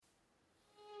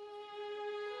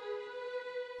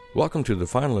Welcome to the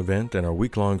final event in our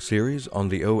week-long series on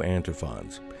the O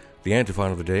Antiphons. The antiphon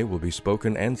of the day will be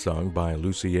spoken and sung by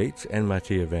Lucy Yates and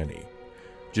Mattia Vanni.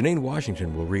 Janine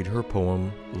Washington will read her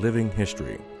poem, Living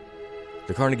History.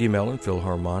 The Carnegie Mellon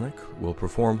Philharmonic will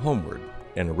perform Homeward,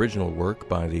 an original work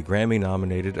by the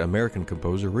Grammy-nominated American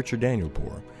composer Richard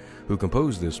Danielpour, who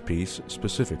composed this piece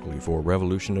specifically for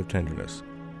Revolution of Tenderness.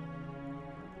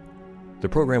 The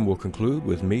program will conclude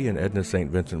with me and Edna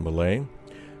St. Vincent Millay,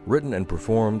 written and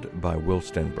performed by Will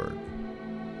Stenberg.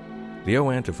 The O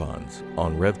Antiphons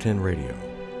on Rev 10 Radio.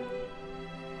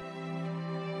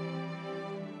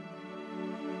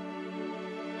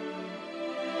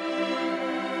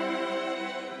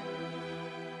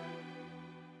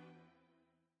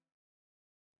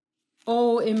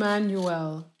 O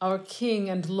Emmanuel, our King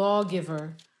and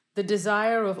Lawgiver, the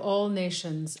desire of all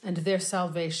nations and their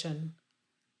salvation,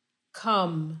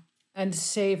 come and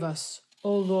save us,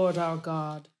 O Lord our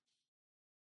God.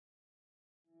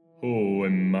 O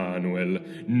Emmanuel,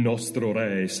 nostro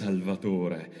Re e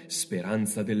Salvatore,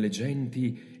 speranza delle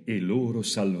genti e loro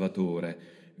Salvatore,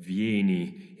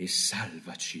 vieni e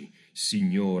salvaci,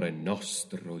 Signore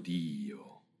nostro Dio.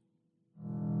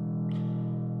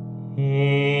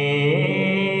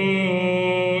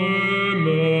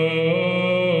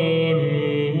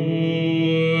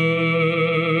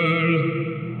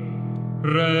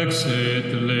 Rex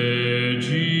et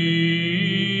legifer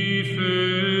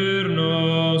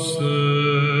noster,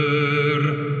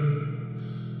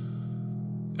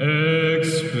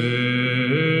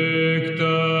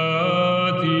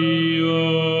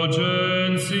 expectatio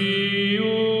gentium,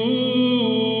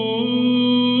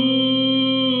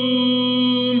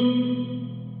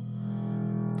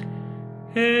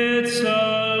 et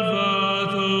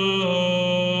Salvator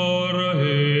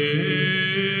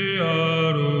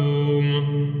earum.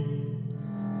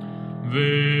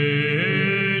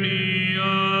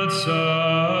 Veniat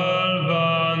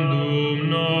salvandum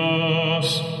nos,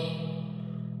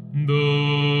 Domine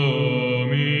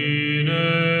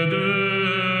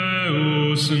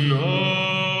Deus noster.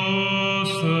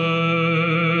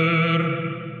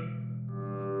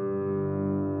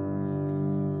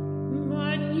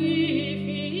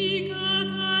 Magnificat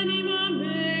anima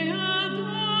mea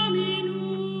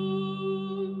Dominum,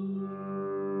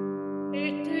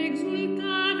 et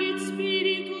exultavit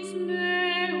spiritus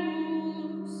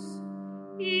meus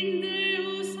in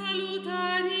Deo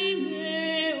salutari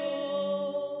meo,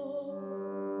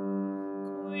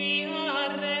 quia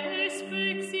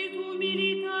respexit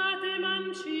humilitate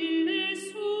mancille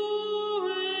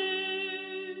sue,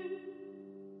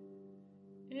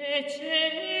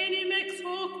 ecenim ex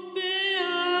hoc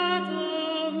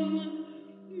beatam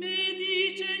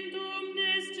medicent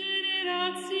omnes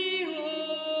generationes,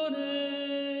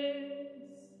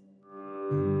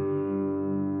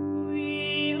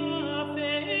 quia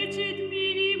fecit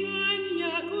mihi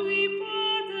magna cui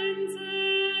potens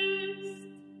est,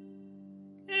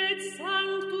 et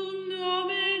sanctum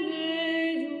nomen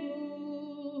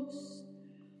eius,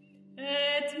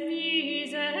 et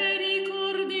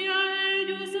misericordia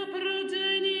eius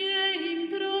progenie in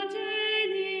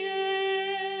progenies,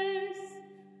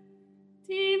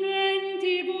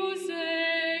 timentibus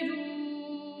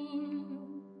eium.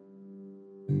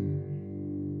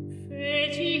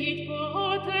 Fecit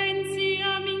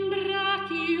potentiam in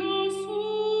brachio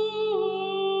suo,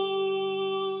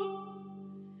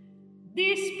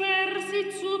 dispersit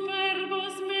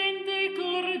superbos mente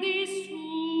cordis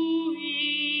sui,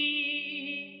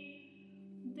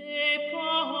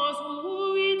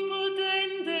 deposuit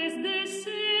potentes de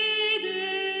sede,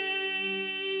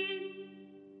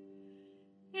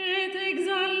 et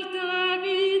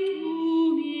exaltavit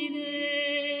humines.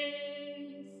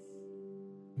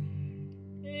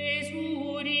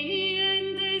 Esurit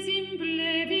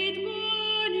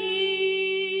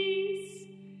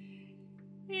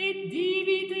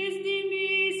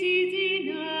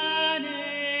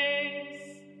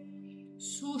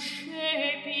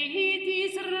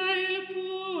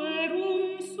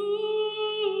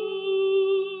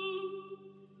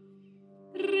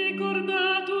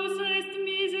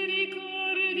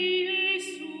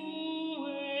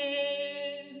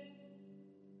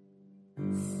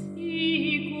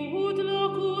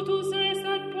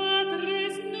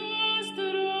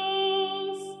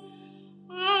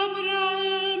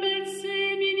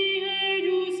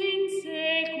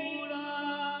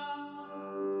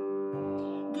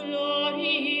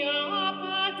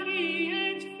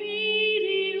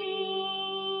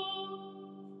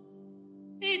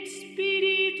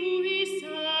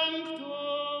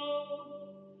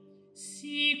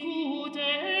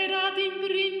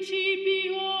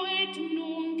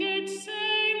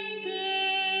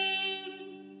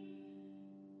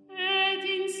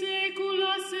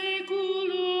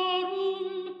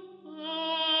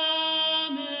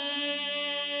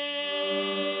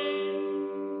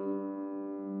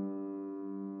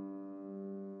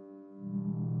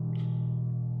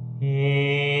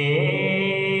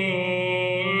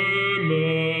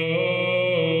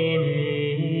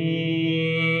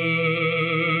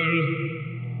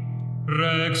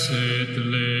et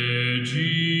legifer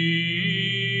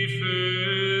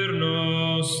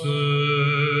noster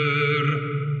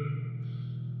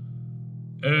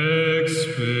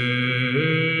expectatio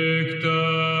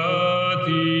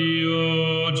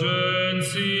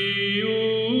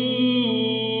gentium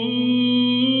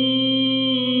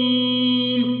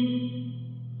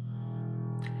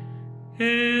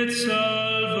et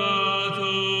salvator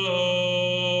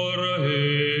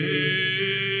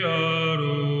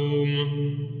earum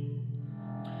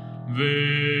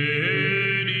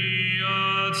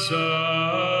veniat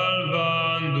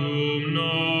salvandum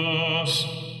nos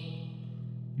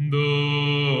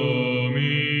Domine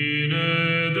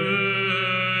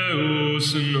Deus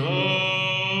noster.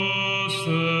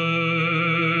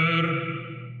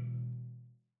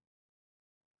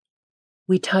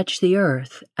 We touch the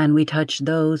earth, and we touch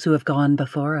those who have gone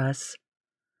before us.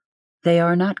 They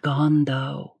are not gone,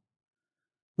 though.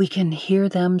 We can hear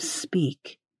them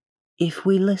speak if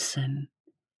we listen,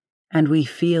 and we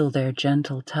feel their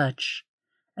gentle touch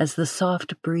as the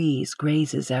soft breeze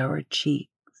grazes our cheeks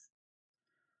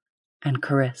and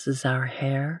caresses our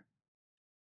hair.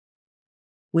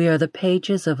 We are the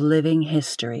pages of living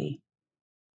history,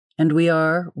 and we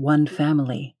are one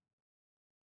family.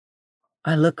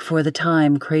 I look for the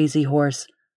time Crazy Horse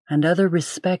and other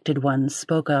respected ones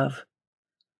spoke of.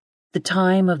 The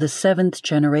time of the 7th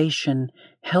generation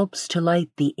helps to light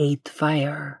the 8th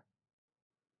fire.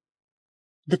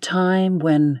 The time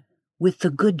when, with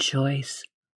the good choice,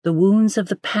 the wounds of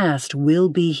the past will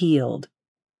be healed.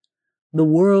 The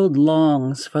world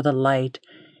longs for the light,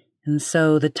 and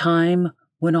so the time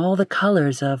when all the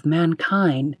colors of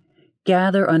mankind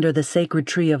gather under the sacred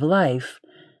tree of life,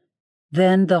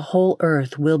 then the whole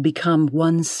earth will become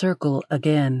one circle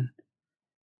again.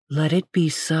 Let it be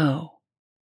so.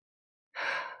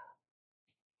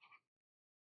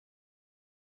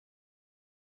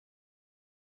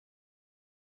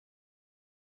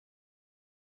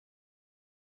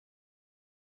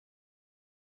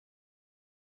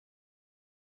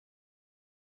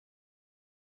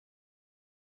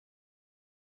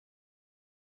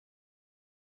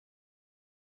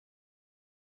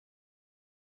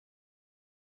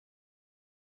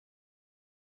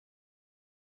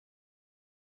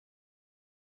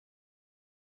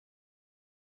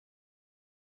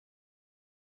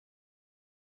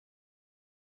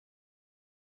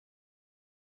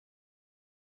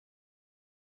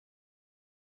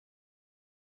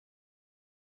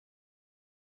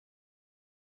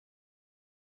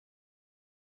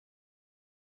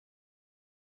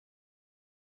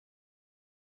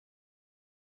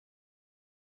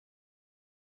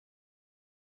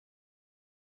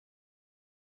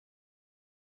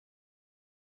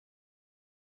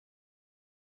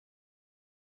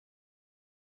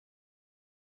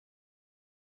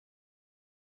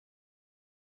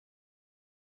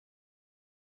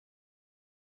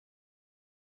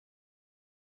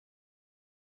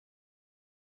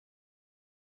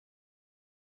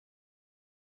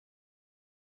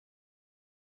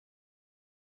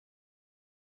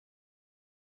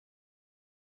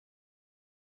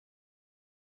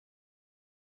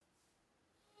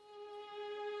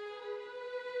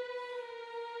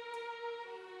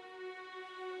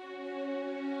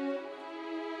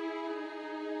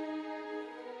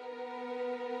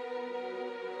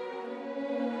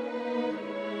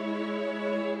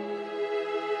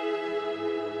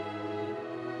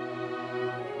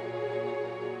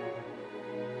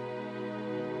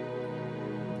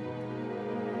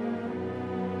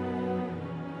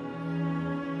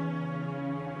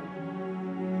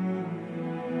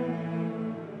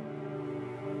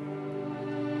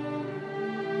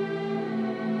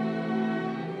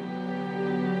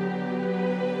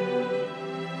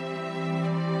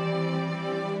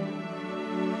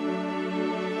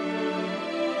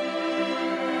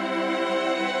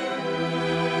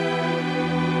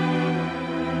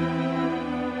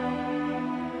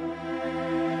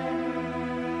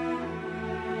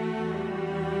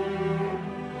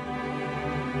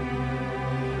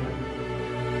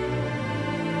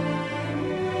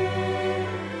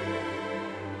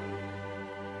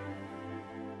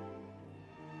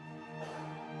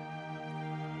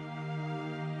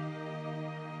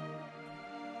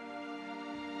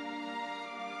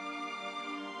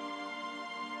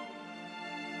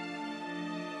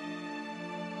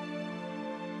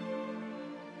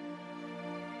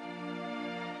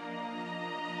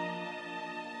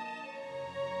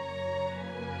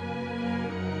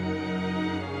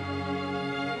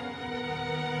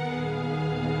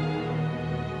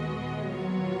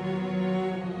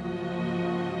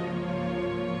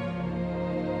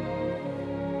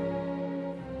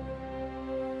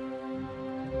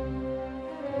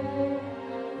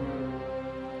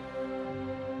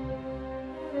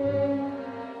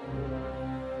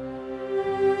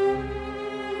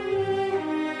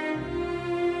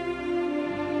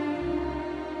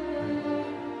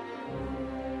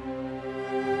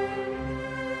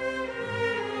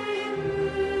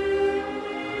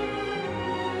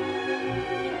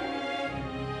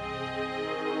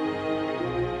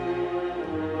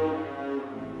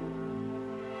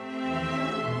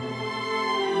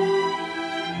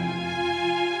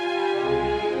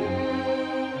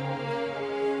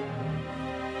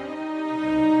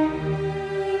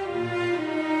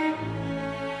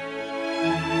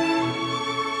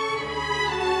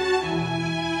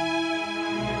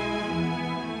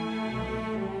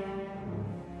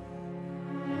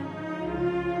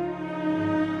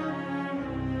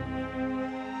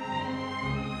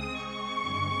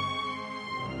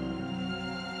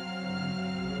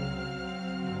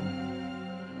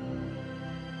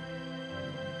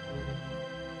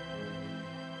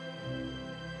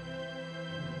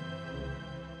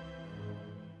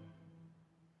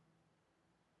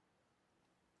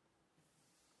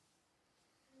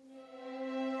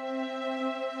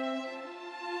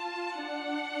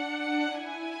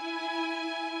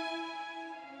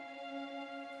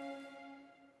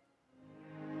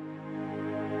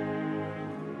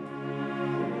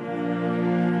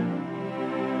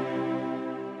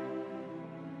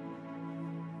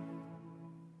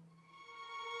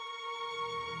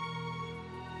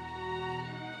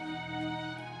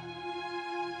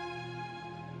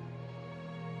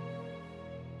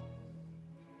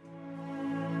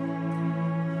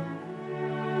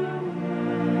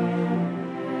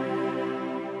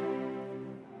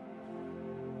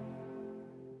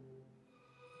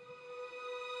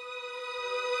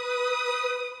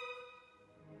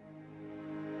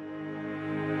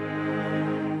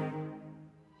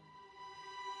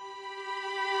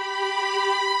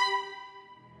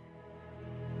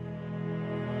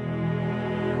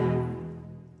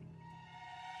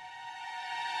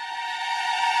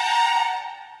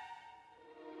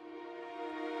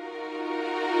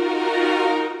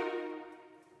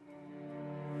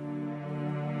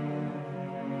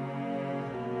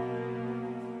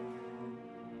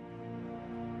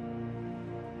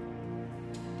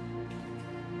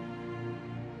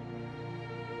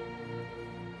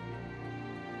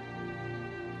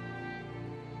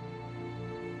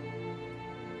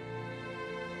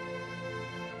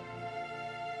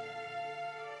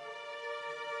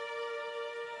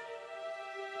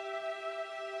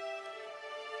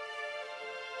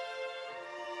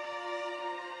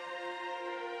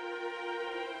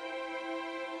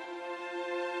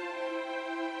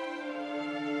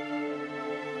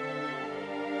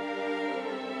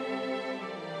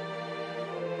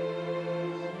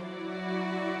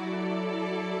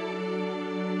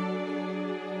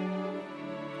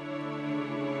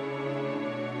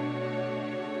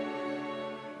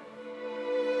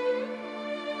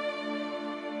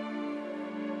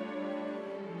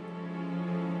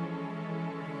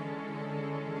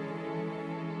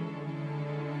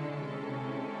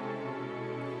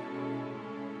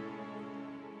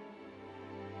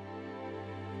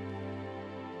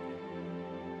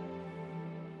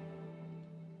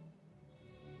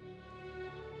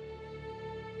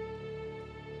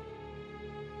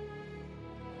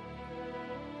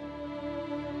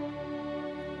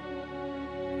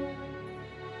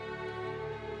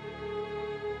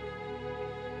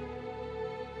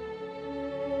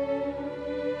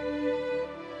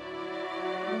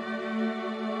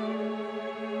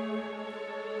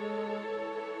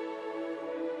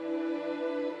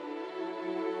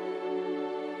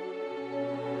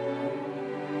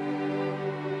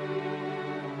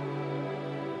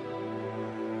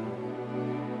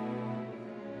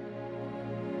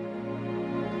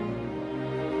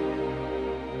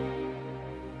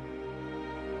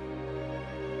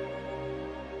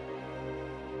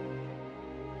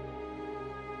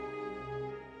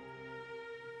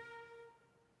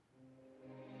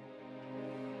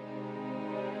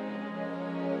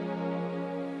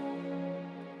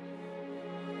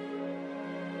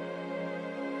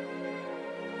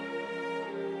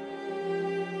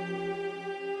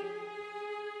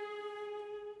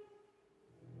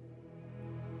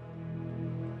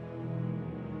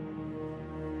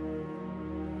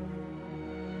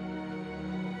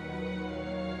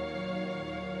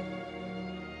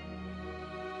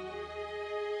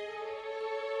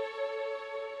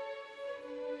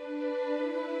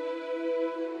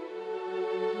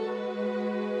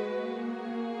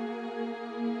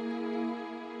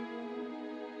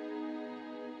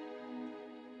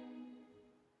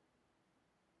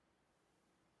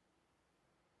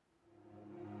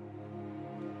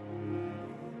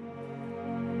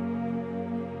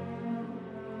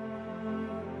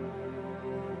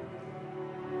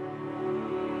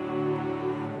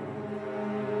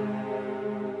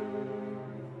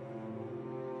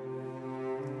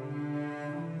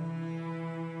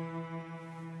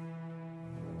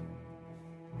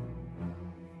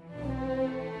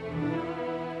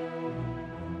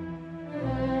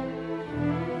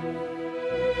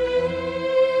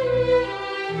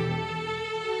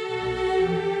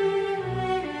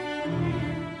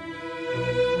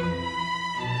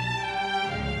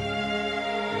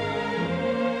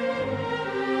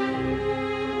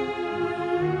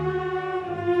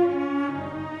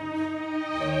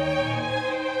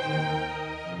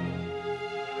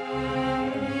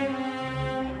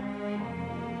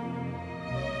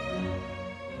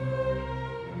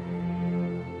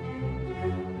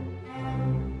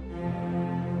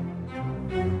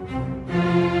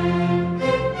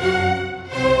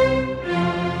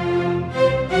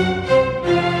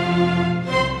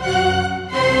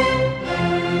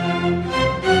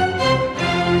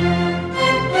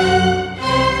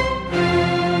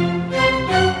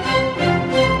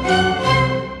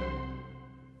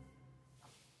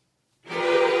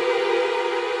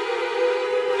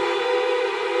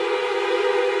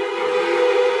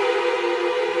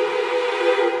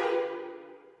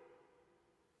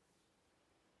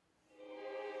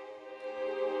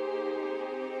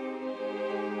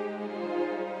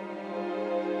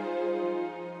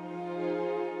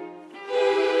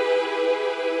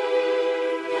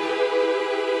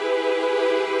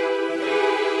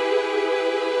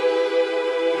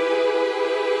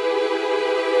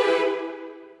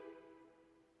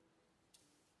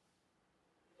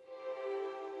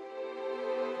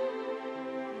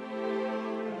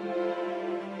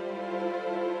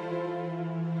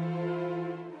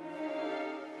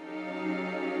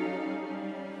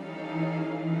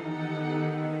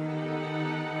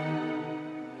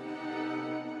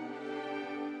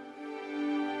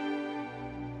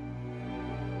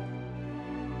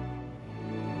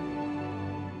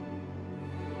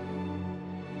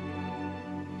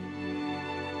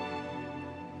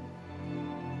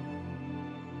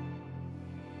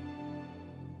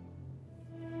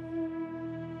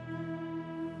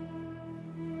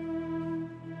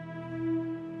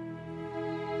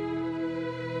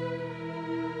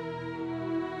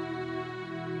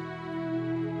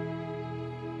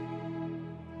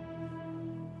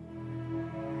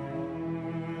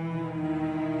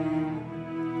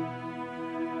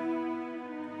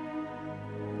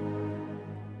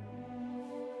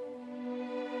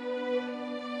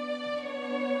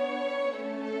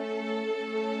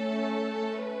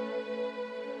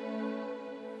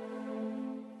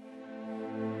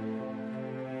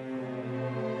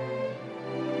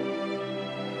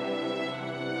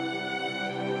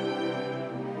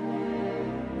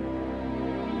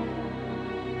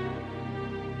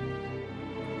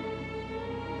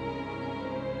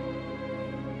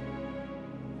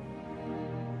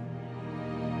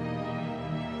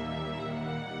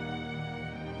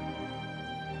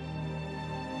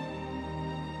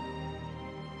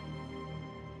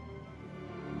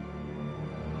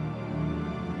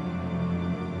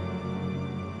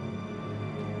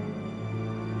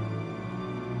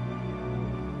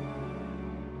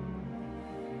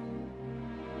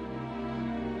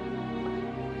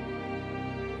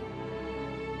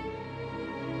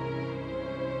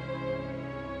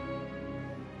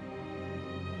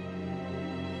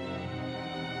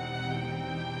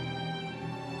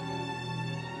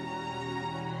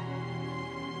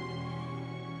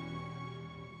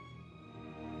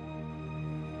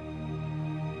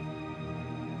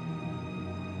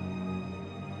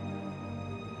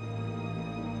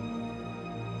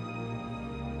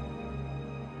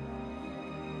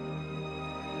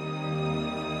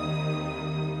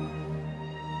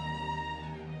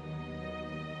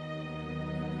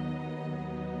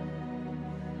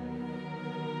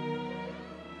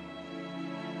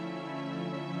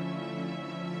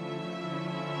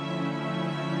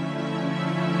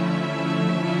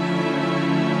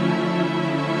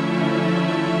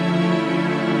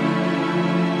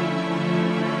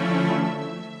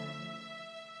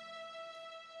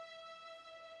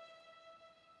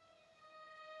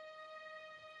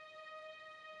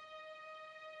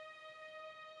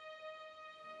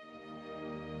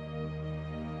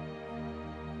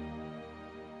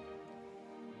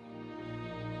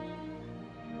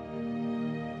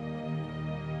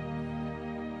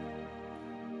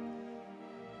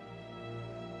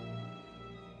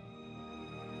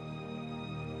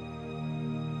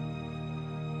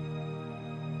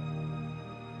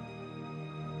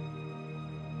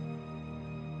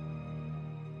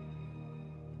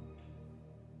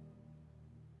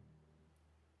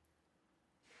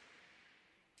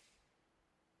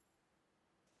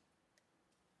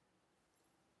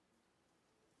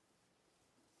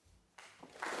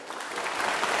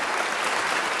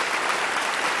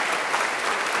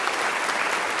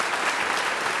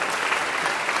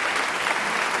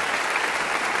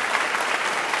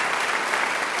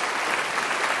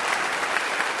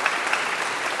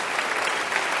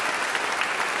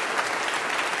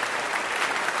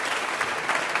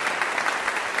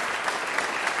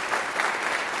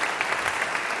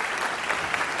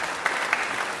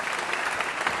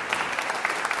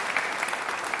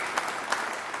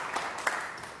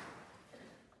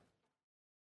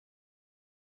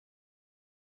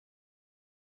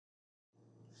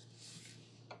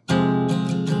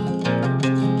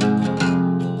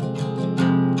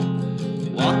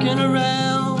 walking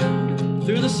around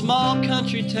through the small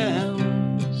country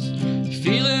towns,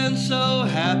 feeling so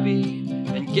happy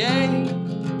and gay,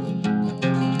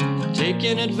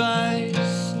 taking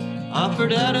advice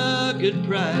offered at a good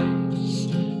price.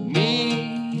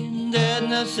 Me and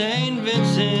Edna St.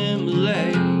 Vincent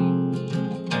Millay.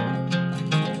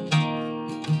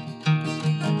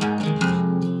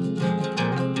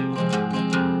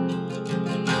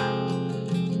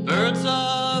 Birds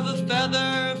of a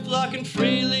feather flocking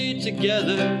freely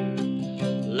together,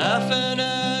 laughing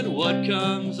at what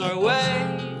comes our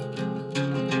way,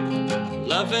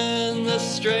 loving the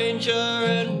stranger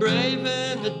and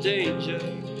braving the danger.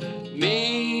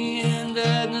 Me and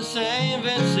Edna St.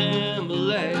 Vincent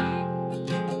Millay.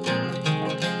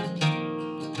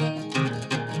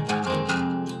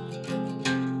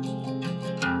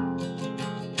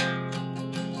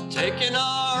 Taking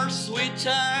our sweet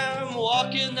time,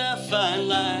 walking that fine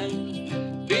line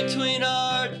between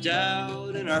our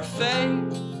doubt and our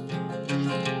faith.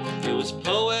 It was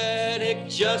poetic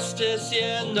justice,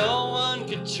 yeah, no one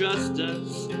could trust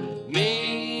us.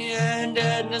 Me and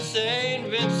Edna St.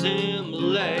 Vincent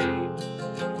Millay.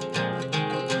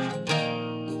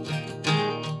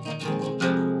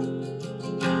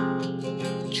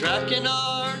 Tracking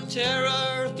our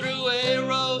terror through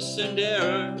Eros and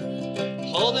error,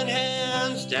 holding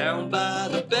hands down by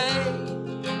the bay.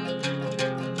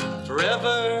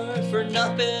 Forever for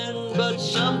nothing, but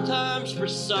sometimes for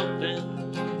something.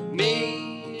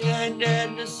 Me and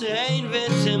Edna St.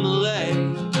 Vincent Millay.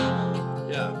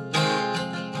 Yeah.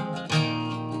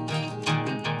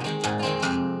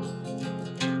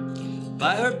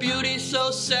 By her beauty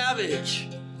so savage,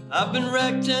 I've been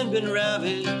wrecked and been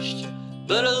ravaged,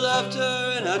 but I loved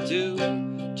her and I do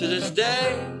to this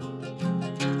day.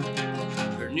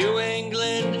 Her New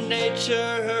England nature,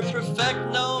 her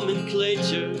perfect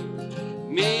nomenclature.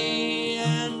 Me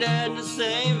and Edna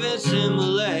St. Vincent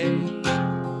Millay.